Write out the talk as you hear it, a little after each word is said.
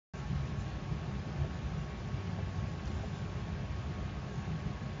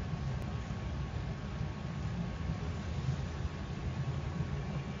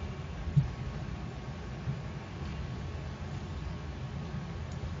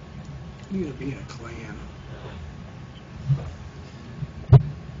Need to be in a clan. I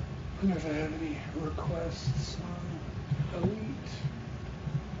wonder if I have any requests on Elite.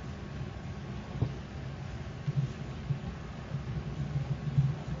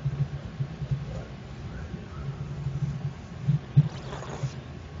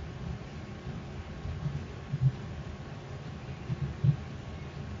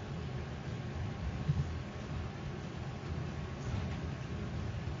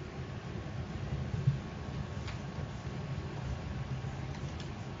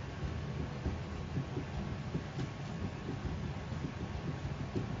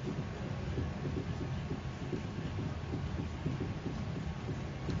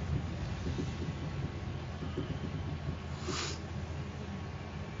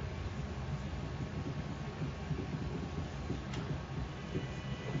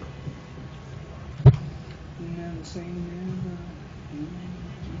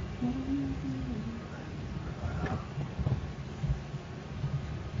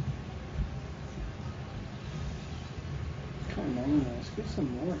 Come on, let's get some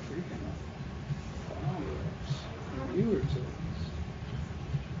more freaking followers, viewers at least.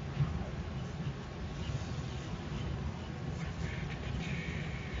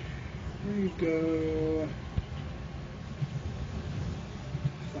 There you go.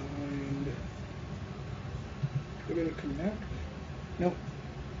 Find. Go to connect. Nope.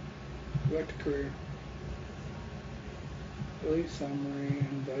 Go back to career. Delete summary,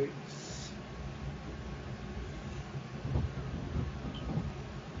 invites.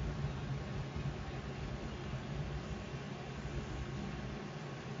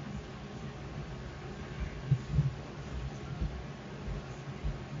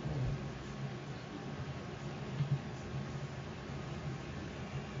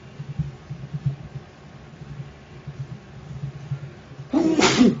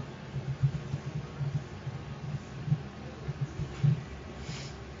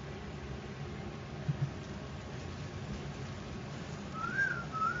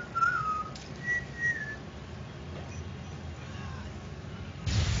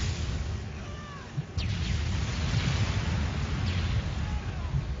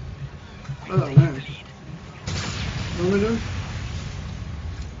 Oh man. What am I doing?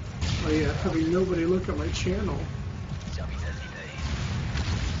 Oh yeah, having nobody look at my channel.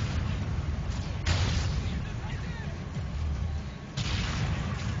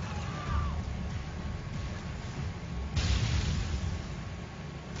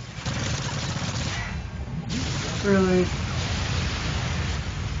 Really?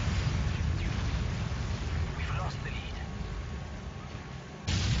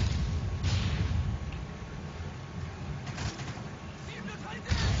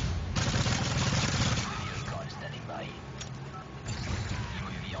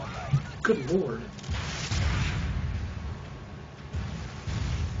 Good lord.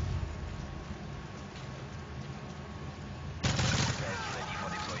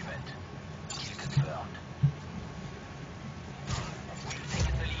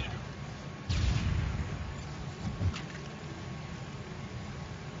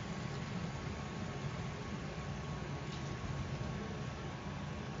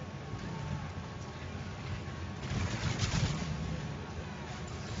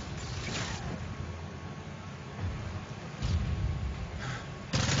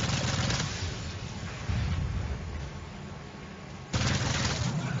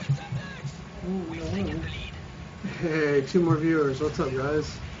 Hey, 2 more viewers. What's up,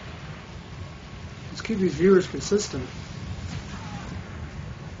 guys? Let's keep these viewers consistent.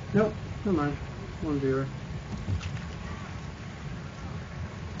 Nope, never mind. 1 viewer.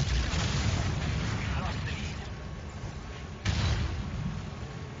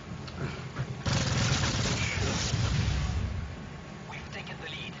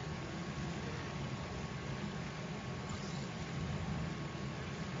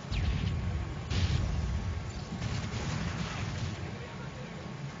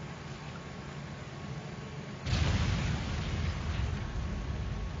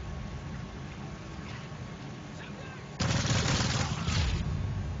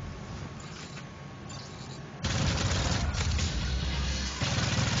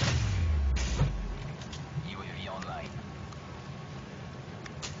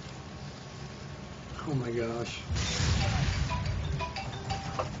 Oh my gosh.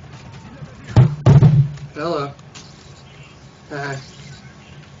 Hello. Hey.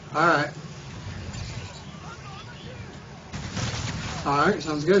 Alright. Alright,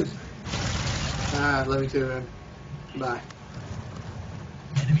 sounds good. Alright, love you too, man. Bye.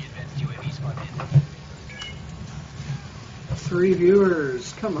 3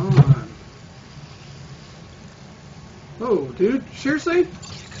 viewers, come on. Oh, dude, seriously?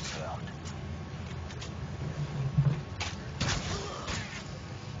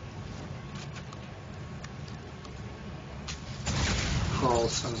 Oh,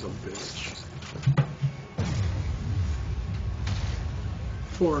 son of a bitch.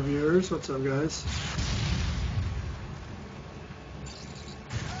 4 viewers, what's up, guys?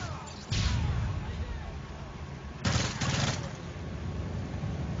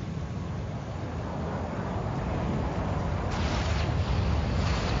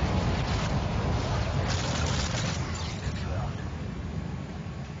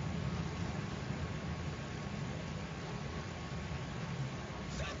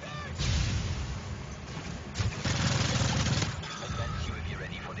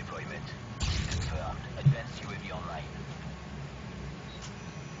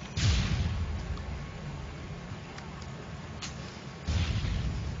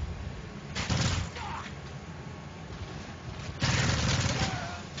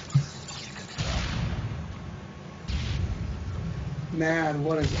 Man,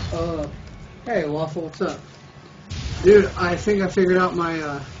 what is up? Hey, Waffle, what's up? Dude, I think I figured out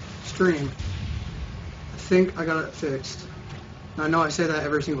my stream. I think I got it fixed. I know I say that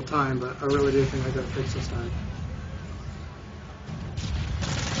every single time, but I really do think I got it fixed this time.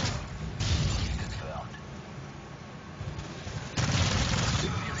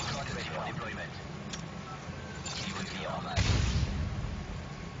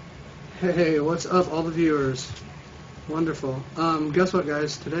 Hey, what's up, all the viewers? Wonderful. Guess what,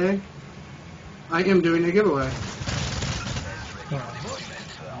 guys? Today, I am doing a giveaway.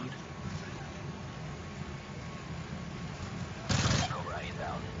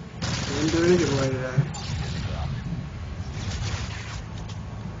 I'm doing a giveaway today.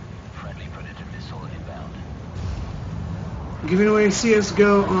 Giving away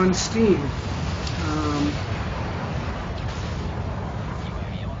CSGO on Steam.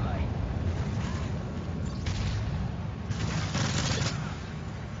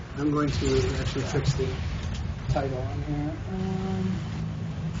 I'm going to actually fix the title on here.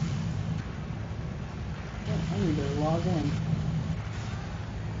 I need to log in.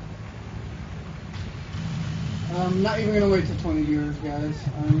 I'm not even going to wait till 20 viewers, guys.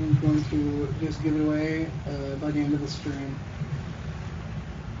 I'm going to just give it away by the end of the stream.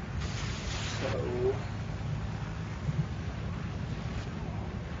 So...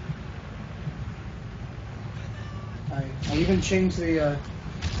 I even changed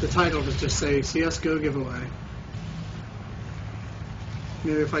the title to just say CSGO giveaway.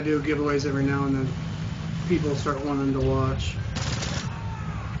 Maybe if I do giveaways every now and then, people start wanting to watch.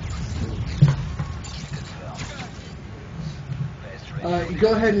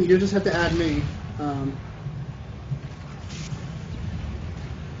 Go ahead and you just have to add me.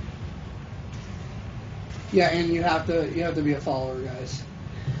 Yeah, and you have to be a follower, guys.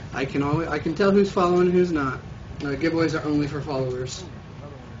 I can tell who's following and who's not. Giveaways are only for followers.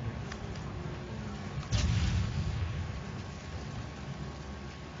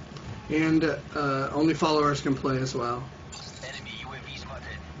 And only followers can play as well. Enemy UAV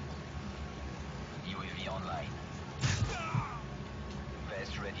spotted. UAV online.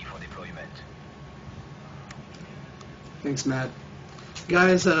 Vest ready for deployment. Thanks, Matt.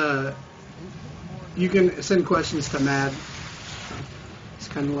 Guys, you can send questions to Matt. It's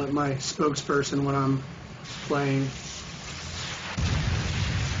kind of like my spokesperson when I'm playing.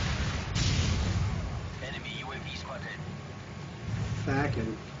 Enemy UAV spotted.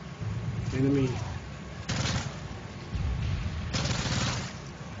 Fackin'. Enemy. Kill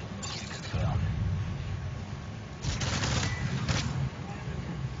confirmed. Kill confirmed.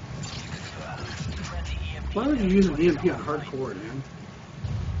 Friendly EMP. Why would you use an EMP on hardcore, man?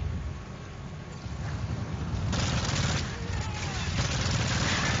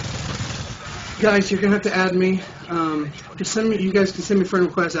 Guys, you're gonna have to add me. Just send me. You guys can send me friend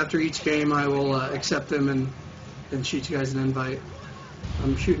requests after each game. I will accept them and shoot you guys an invite.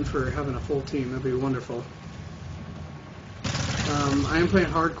 I'm shooting for having a full team. That'd be wonderful. I am playing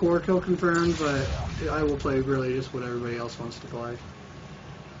hardcore, kill confirmed, but I will play really just what everybody else wants to play.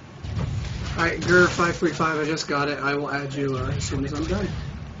 Alright, Gur535, I just got it. I will add you as soon as I'm done.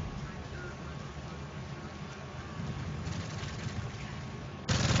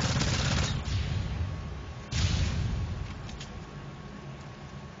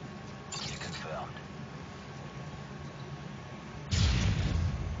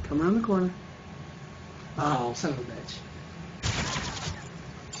 Come around the corner. Oh, son of a bitch.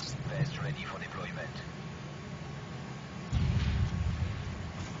 Vest ready for deployment.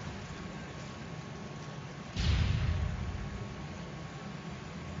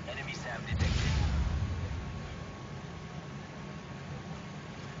 Enemy SAM detected.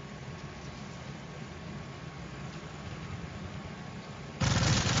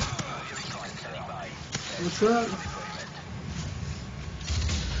 What's up?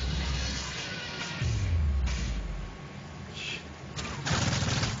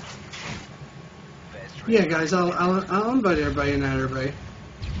 Yeah, guys, I'll invite everybody and not everybody.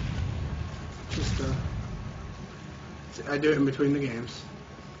 Just I do it in between the games.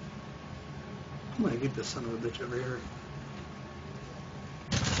 I'm gonna get this son of a bitch over here.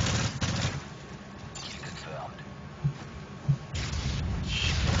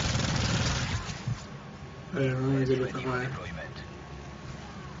 I didn't really good with the line.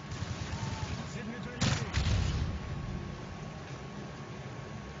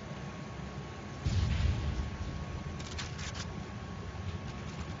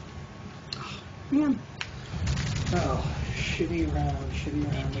 Man. Oh, shitty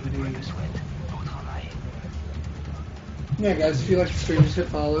round of these. Yeah, guys, if you like the stream, just hit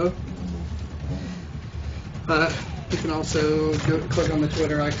follow. You can also click on the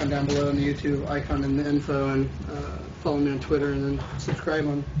Twitter icon down below and the YouTube icon in the info and follow me on Twitter and then subscribe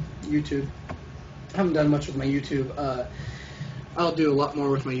on YouTube. I haven't done much with my YouTube. I'll do a lot more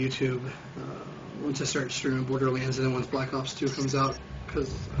with my YouTube once I start streaming Borderlands and then once Black Ops 2 comes out,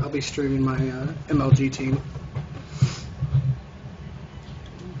 because I'll be streaming my MLG team.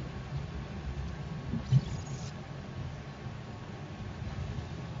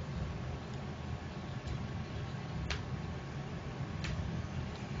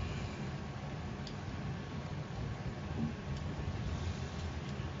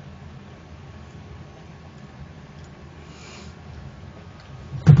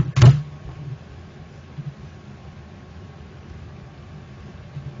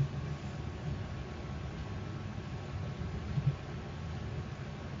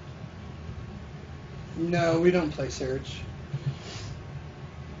 No, we don't play Search.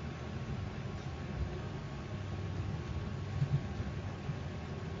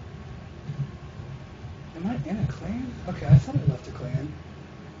 Am I in a clan? Okay, I thought I left a clan.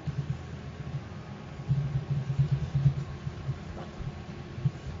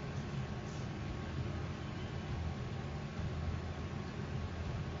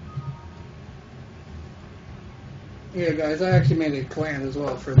 Yeah, guys, I actually made a clan as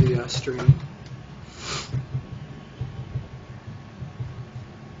well for the stream.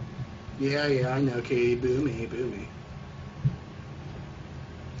 Yeah, I know, Katie. Boo me.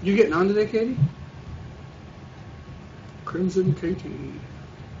 You getting on today, Katie? Crimson Katie.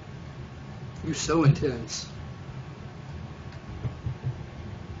 You're so intense.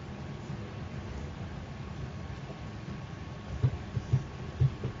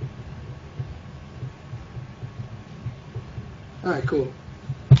 Alright, cool.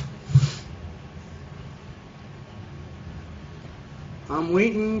 I'm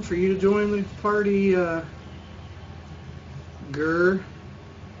waiting for you to join the party,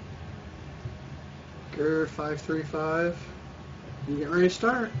 Gur535. I'm getting ready to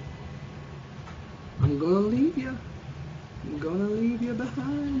start. I'm gonna leave you. I'm gonna leave you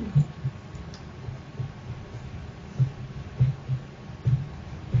behind.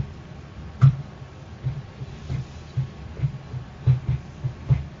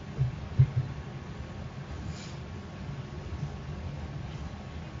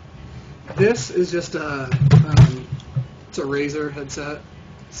 This is just a, it's a Razer headset.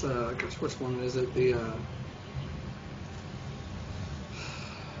 It's gosh, which one is it? The,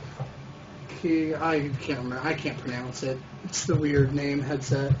 I can't remember. I can't pronounce it. It's the weird name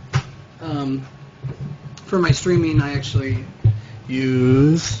headset. For my streaming, I actually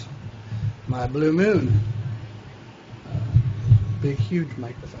use my Blue Moon. Big, huge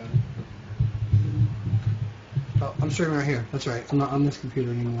microphone. Oh, I'm streaming right here. That's right. I'm not on this computer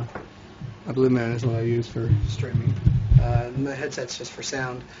anymore. My Blue Moon is what I use for streaming. And the headset's just for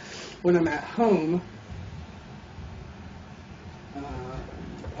sound. When I'm at home,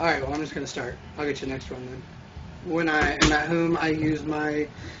 alright, well, I'm just going to start. I'll get you the next one then. When I am at home, I use my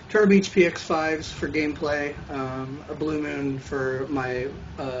Turtle Beach PX5s for gameplay, a Blue Moon for my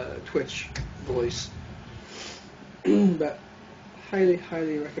Twitch voice. But highly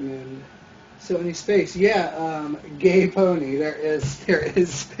recommend. Sony space, yeah. Gay Pony. There is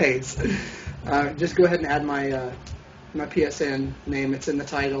space. Just go ahead and add my my PSN name. It's in the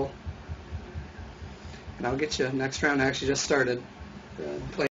title, and I'll get you next round. I actually just started. Play